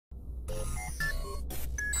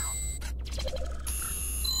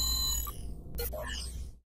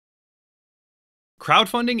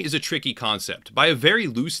Crowdfunding is a tricky concept. By a very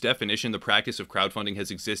loose definition, the practice of crowdfunding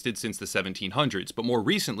has existed since the 1700s, but more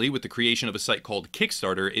recently, with the creation of a site called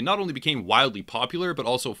Kickstarter, it not only became wildly popular, but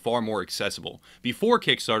also far more accessible. Before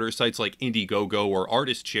Kickstarter, sites like Indiegogo or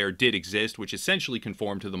ArtistShare did exist, which essentially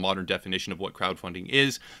conformed to the modern definition of what crowdfunding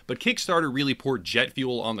is, but Kickstarter really poured jet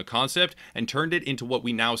fuel on the concept and turned it into what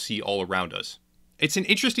we now see all around us. It's an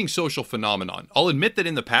interesting social phenomenon. I'll admit that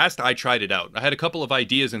in the past, I tried it out. I had a couple of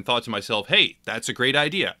ideas and thought to myself, hey, that's a great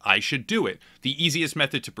idea. I should do it. The easiest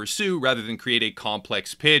method to pursue, rather than create a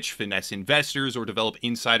complex pitch, finesse investors, or develop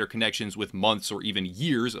insider connections with months or even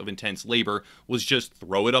years of intense labor, was just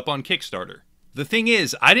throw it up on Kickstarter. The thing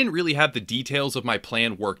is, I didn't really have the details of my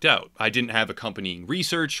plan worked out. I didn't have accompanying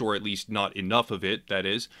research, or at least not enough of it, that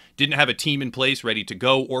is. Didn't have a team in place ready to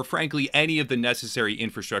go, or frankly any of the necessary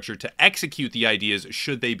infrastructure to execute the ideas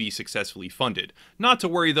should they be successfulully funded. Not to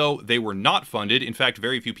worry though, they were not funded. In fact,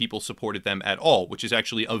 very few people supported them at all, which is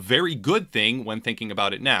actually a very good thing when thinking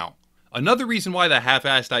about it now. Another reason why the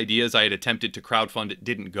half-assed ideas I had attempted to crowdfund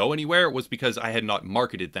didn't go anywhere was because I had not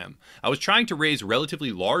marketed them. I was trying to raise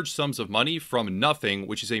relatively large sums of money from nothing,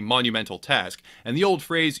 which is a monumental task, and the old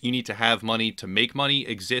phrase, you need to have money to make money,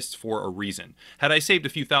 exists for a reason. Had I saved a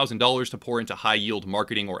few $1,000s to pour into high-yield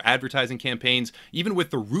marketing or advertising campaigns, even with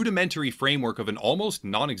the rudimentary framework of an almost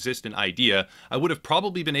non-existent idea, I would have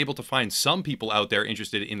probably been able to find some people out there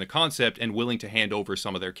interested in the concept and willing to hand over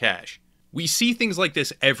some of their cash. We see things like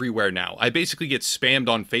this everywhere now. I basically get spammed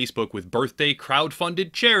on Facebook with birthday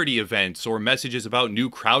crowdfunded charity events or messages about new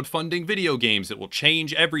crowdfunding video games that will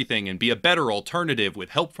change everything and be a better alternative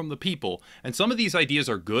with help from the people. And some of these ideas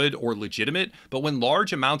are good or legitimate, but when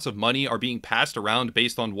large amounts of money are being passed around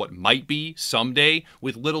based on what might be someday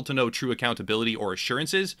with little to no true accountability or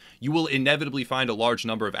assurances, you will inevitably find a large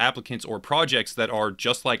number of applicants or projects that are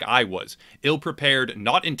just like I was, ill-prepared,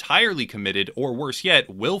 not entirely committed, or worse yet,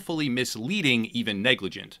 willfully misleading, even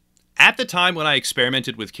negligent. At the time when I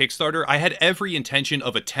experimented with Kickstarter, I had every intention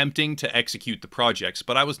of attempting to execute the projects,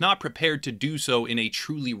 but I was not prepared to do so in a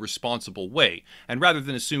truly responsible way. And rather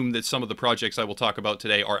than assume that some of the projects I will talk about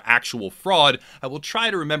today are actual fraud, I will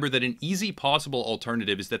try to remember that an easy possible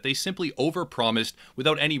alternative is that they simply overpromised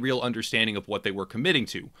without any real understanding of what they were committing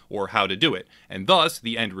to, or how to do it. And thus,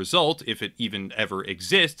 the end result, if it even ever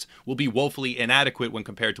exists, will be woefully inadequate when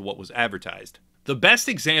compared to what was advertised. The best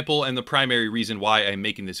example and the primary reason why I'm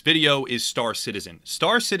making this video is Star Citizen.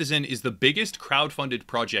 Star Citizen is the biggest crowdfunded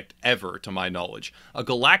project ever, to my knowledge. A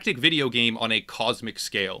galactic video game on a cosmic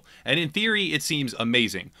scale. And in theory, it seems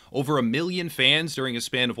amazing. Over 1 million fans during a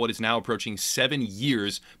span of what is now approaching 7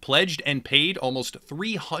 years pledged and paid almost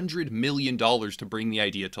 $300 million to bring the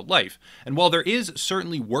idea to life. And while there is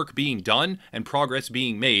certainly work being done and progress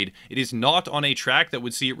being made, it is not on a track that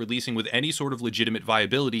would see it releasing with any sort of legitimate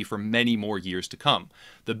viability for many more years to come.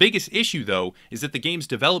 The biggest issue, though, is that the game's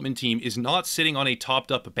development team is not sitting on a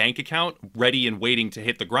topped-up bank account, ready and waiting to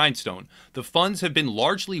hit the grindstone. The funds have been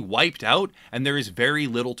largely wiped out, and there is very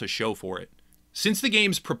little to show for it. Since the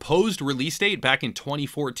game's proposed release date back in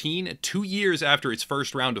 2014, 2 years after its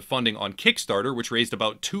first round of funding on Kickstarter, which raised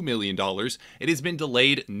about $2 million, it has been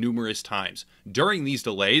delayed numerous times. During these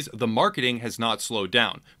delays, the marketing has not slowed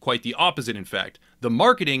down. Quite the opposite, in fact. The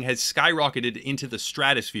marketing has skyrocketed into the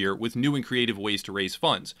stratosphere with new and creative ways to raise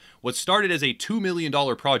funds. What started as a $2 million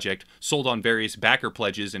project, sold on various backer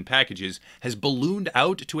pledges and packages, has ballooned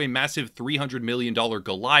out to a massive $300 million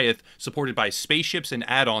Goliath, supported by spaceships and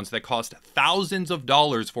add-ons that cost thousands of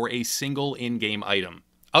dollars for a single in-game item.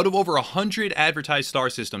 Out of over 100 advertised star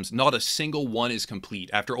systems, not a single one is complete,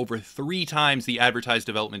 after over 3 times the advertised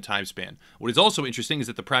development time span. What is also interesting is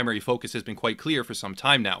that the primary focus has been quite clear for some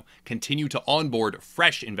time now: continue to onboard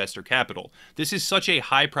fresh investor capital. This is such a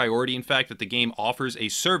high priority, in fact, that the game offers a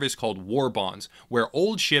service called War Bonds, where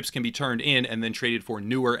old ships can be turned in and then traded for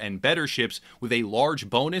newer and better ships with a large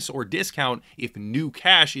bonus or discount if new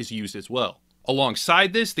cash is used as well.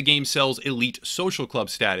 Alongside this, the game sells elite social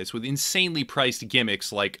club status with insanely priced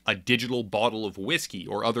gimmicks like a digital bottle of whiskey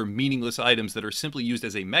or other meaningless items that are simply used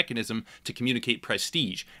as a mechanism to communicate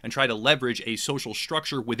prestige and try to leverage a social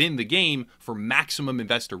structure within the game for maximum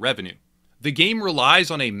investor revenue. The game relies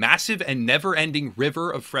on a massive and never-ending river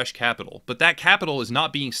of fresh capital, but that capital is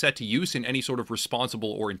not being set to use in any sort of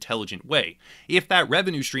responsible or intelligent way. If that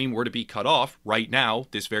revenue stream were to be cut off, right now,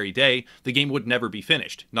 this very day, the game would never be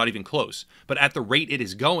finished, not even close. But at the rate it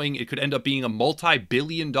is going, it could end up being a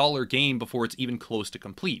multi-billion-dollar game before it's even close to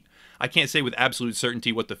complete. I can't say with absolute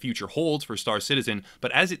certainty what the future holds for Star Citizen,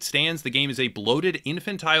 but as it stands, the game is a bloated,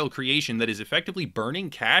 infantile creation that is effectively burning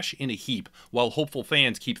cash in a heap, while hopeful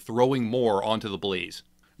fans keep throwing more onto the blaze.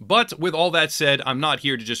 But with all that said, I'm not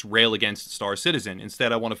here to just rail against Star Citizen.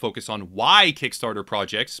 Instead, I want to focus on why Kickstarter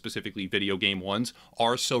projects, specifically video game ones,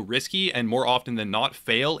 are so risky and more often than not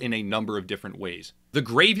fail in a number of different ways. The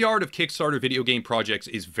graveyard of Kickstarter video game projects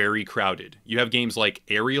is very crowded. You have games like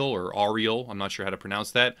Ariel, or Ariel, I'm not sure how to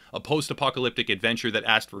pronounce that, a post-apocalyptic adventure that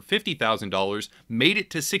asked for $50,000, made it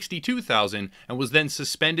to $62,000, and was then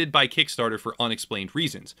suspended by Kickstarter for unexplained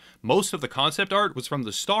reasons. Most of the concept art was from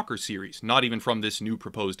the Stalker series, not even from this new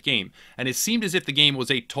proposed game, and it seemed as if the game was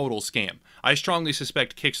a total scam. I strongly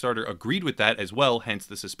suspect Kickstarter agreed with that as well, hence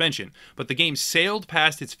the suspension, but the game sailed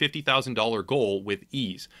past its $50,000 goal with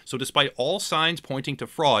ease, so despite all signs pointing to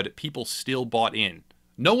fraud, people still bought in.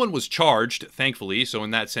 No one was charged, thankfully, so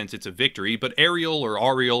in that sense it's a victory, but Ariel or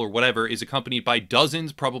Ariel or whatever is accompanied by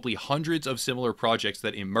dozens, probably hundreds of similar projects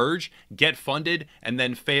that emerge, get funded, and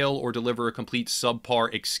then fail or deliver a complete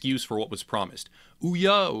subpar excuse for what was promised.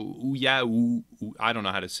 Ouya, I don't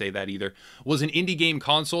know how to say that either, was an indie game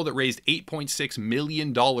console that raised $8.6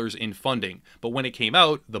 million in funding, but when it came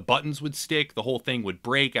out, the buttons would stick, the whole thing would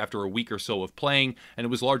break after a week or so of playing, and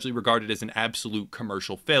it was largely regarded as an absolute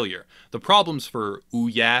commercial failure. The problems for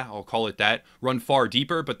Ouya, I'll call it that, run far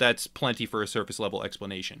deeper, but that's plenty for a surface level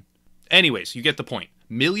explanation. Anyways, you get the point.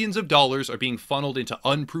 Millions of dollars are being funneled into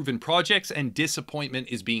unproven projects, and disappointment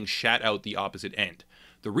is being shat out the opposite end.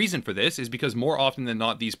 The reason for this is because more often than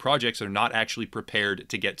not, these projects are not actually prepared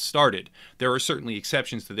to get started. There are certainly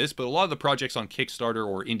exceptions to this, but a lot of the projects on Kickstarter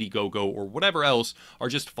or Indiegogo or whatever else are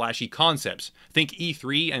just flashy concepts. Think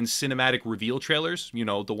E3 and cinematic reveal trailers, you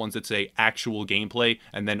know, the ones that say actual gameplay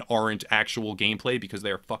and then aren't actual gameplay because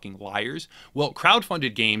they are fucking liars. Well,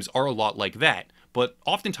 crowdfunded games are a lot like that, but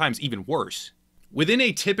oftentimes even worse. Within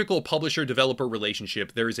a typical publisher-developer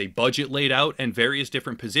relationship, there is a budget laid out and various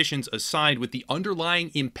different positions assigned with the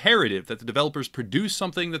underlying imperative that the developers produce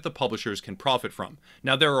something that the publishers can profit from.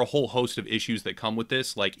 Now, there are a whole host of issues that come with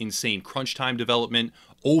this, like insane crunch time development,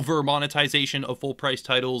 over-monetization of full-price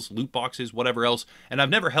titles, loot boxes, whatever else, and I've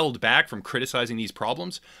never held back from criticizing these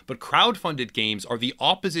problems, but crowdfunded games are the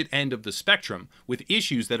opposite end of the spectrum, with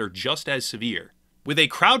issues that are just as severe. With a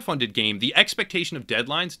crowdfunded game, the expectation of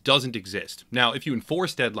deadlines doesn't exist. Now, if you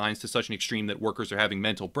enforce deadlines to such an extreme that workers are having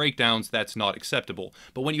mental breakdowns, that's not acceptable.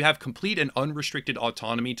 But when you have complete and unrestricted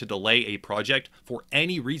autonomy to delay a project for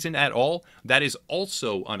any reason at all, that is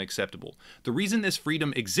also unacceptable. The reason this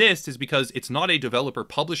freedom exists is because it's not a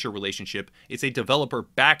developer-publisher relationship, it's a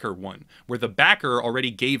developer-backer one, where the backer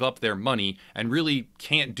already gave up their money and really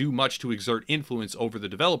can't do much to exert influence over the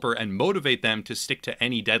developer and motivate them to stick to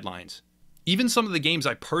any deadlines. Even some of the games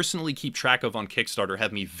I personally keep track of on Kickstarter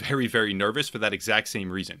have me very, very nervous for that exact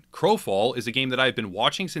same reason. Crowfall is a game that I've been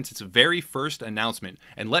watching since its very first announcement,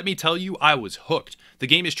 and let me tell you, I was hooked. The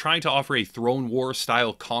game is trying to offer a Throne War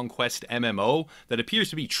style conquest MMO that appears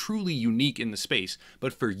to be truly unique in the space,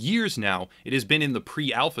 but for years now, it has been in the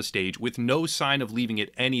pre-alpha stage with no sign of leaving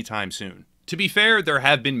it anytime soon. To be fair, there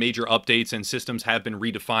have been major updates and systems have been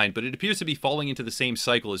redefined, but it appears to be falling into the same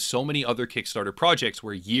cycle as so many other Kickstarter projects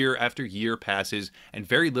where year after year passes and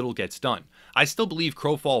very little gets done. I still believe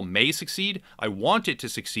Crowfall may succeed, I want it to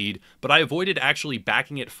succeed, but I avoided actually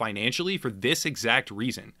backing it financially for this exact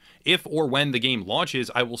reason. If or when the game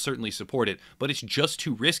launches, I will certainly support it, but it's just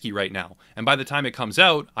too risky right now, and by the time it comes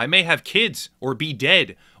out, I may have kids or be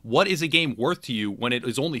dead. What is a game worth to you when it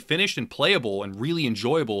is only finished and playable and really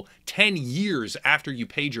enjoyable 10 years after you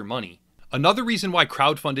paid your money? Another reason why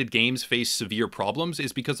crowdfunded games face severe problems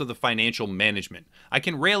is because of the financial management. I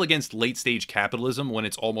can rail against late-stage capitalism when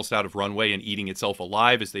it's almost out of runway and eating itself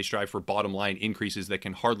alive as they strive for bottom-line increases that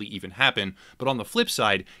can hardly even happen, but on the flip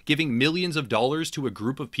side, giving millions of dollars to a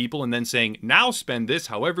group of people and then saying, now spend this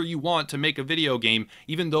however you want to make a video game,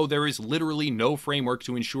 even though there is literally no framework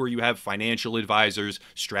to ensure you have financial advisors,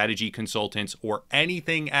 strategy consultants, or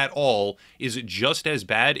anything at all, is just as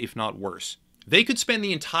bad, if not worse. They could spend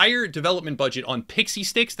the entire development budget on pixie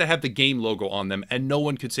sticks that have the game logo on them and no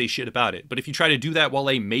one could say shit about it. But if you try to do that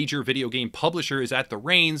while a major video game publisher is at the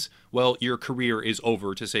reins, well, your career is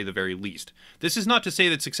over, to say the very least. This is not to say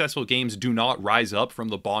that successful games do not rise up from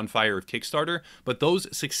the bonfire of Kickstarter, but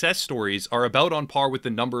those success stories are about on par with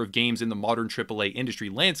the number of games in the modern AAA industry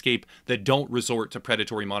landscape that don't resort to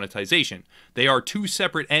predatory monetization. They are two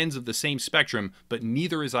separate ends of the same spectrum, but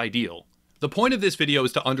neither is ideal. The point of this video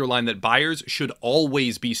is to underline that buyers should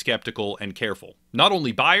always be skeptical and careful. Not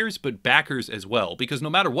only buyers, but backers as well, because no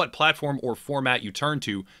matter what platform or format you turn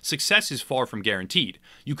to, success is far from guaranteed.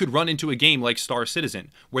 You could run into a game like Star Citizen,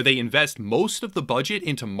 where they invest most of the budget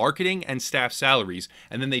into marketing and staff salaries,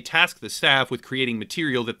 and then they task the staff with creating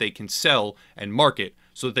material that they can sell and market.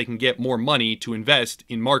 so that they can get more money to invest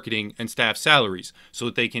in marketing and staff salaries, so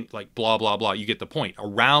that they can, like, blah, blah, blah. You get the point.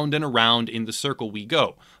 Around and around in the circle we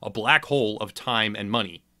go. A black hole of time and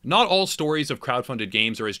money. Not all stories of crowdfunded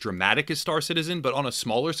games are as dramatic as Star Citizen, but on a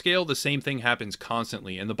smaller scale, the same thing happens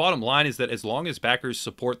constantly, and the bottom line is that as long as backers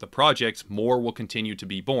support the projects, more will continue to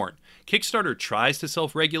be born. Kickstarter tries to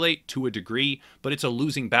self-regulate to a degree, but it's a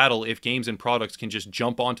losing battle if games and products can just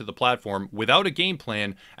jump onto the platform without a game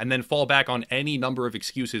plan and then fall back on any number of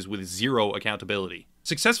excuses with zero accountability.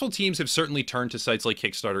 Successful teams have certainly turned to sites like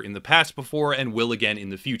Kickstarter in the past before and will again in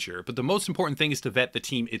the future, but the most important thing is to vet the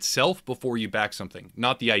team itself before you back something,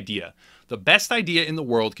 not the idea. The best idea in the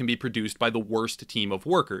world can be produced by the worst team of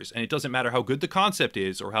workers, and it doesn't matter how good the concept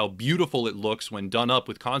is or how beautiful it looks when done up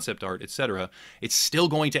with concept art, etc. It's still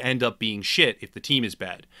going to end up being shit if the team is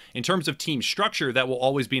bad. In terms of team structure, that will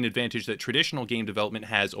always be an advantage that traditional game development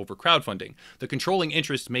has over crowdfunding. The controlling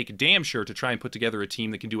interests make damn sure to try and put together a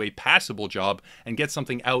team that can do a passable job and get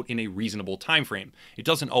something out in a reasonable time frame. It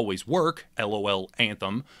doesn't always work, LOL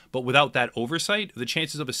Anthem, but without that oversight, the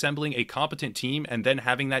chances of assembling a competent team and then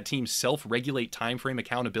having that team self-regulate time frame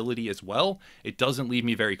accountability as well, it doesn't leave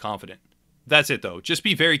me very confident. That's it though, just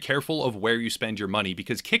be very careful of where you spend your money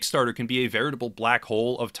because Kickstarter can be a veritable black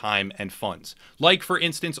hole of time and funds. Like, for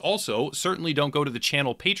instance, also, certainly don't go to the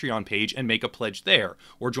channel Patreon page and make a pledge there,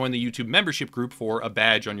 or join the YouTube membership group for a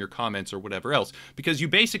badge on your comments or whatever else, because you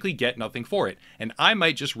basically get nothing for it, and I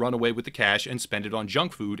might just run away with the cash and spend it on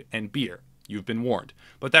junk food and beer. You've been warned.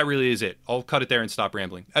 But that really is it. I'll cut it there and stop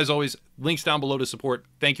rambling. As always, links down below to support.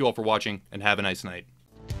 Thank you all for watching, and have a nice night.